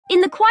In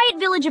the quiet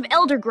village of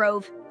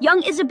Eldergrove,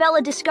 young Isabella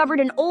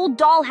discovered an old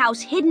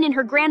dollhouse hidden in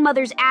her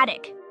grandmother's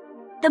attic.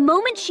 The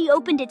moment she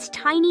opened its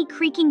tiny,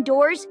 creaking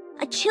doors,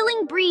 a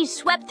chilling breeze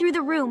swept through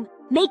the room,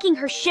 making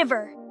her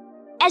shiver.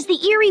 As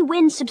the eerie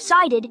wind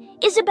subsided,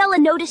 Isabella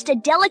noticed a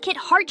delicate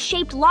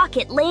heart-shaped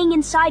locket laying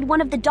inside one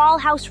of the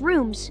dollhouse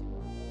rooms.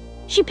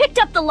 She picked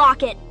up the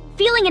locket,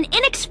 feeling an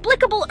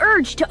inexplicable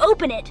urge to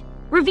open it,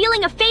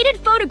 revealing a faded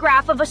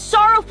photograph of a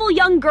sorrowful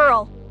young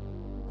girl.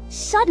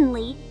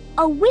 Suddenly,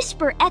 a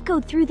whisper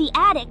echoed through the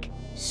attic,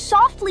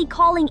 softly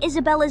calling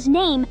Isabella's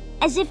name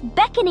as if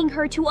beckoning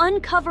her to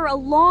uncover a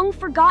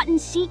long-forgotten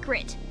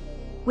secret.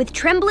 With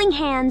trembling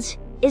hands,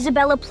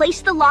 Isabella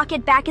placed the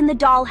locket back in the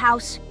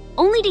dollhouse,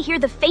 only to hear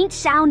the faint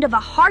sound of a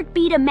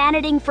heartbeat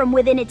emanating from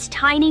within its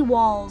tiny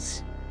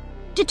walls.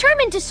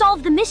 Determined to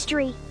solve the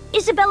mystery,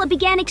 Isabella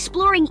began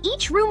exploring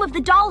each room of the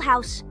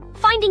dollhouse,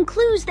 finding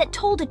clues that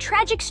told a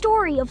tragic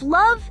story of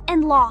love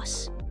and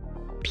loss.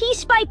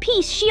 Piece by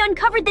piece, she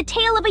uncovered the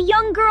tale of a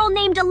young girl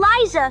named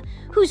Eliza,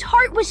 whose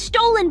heart was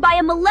stolen by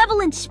a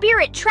malevolent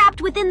spirit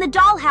trapped within the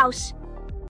dollhouse.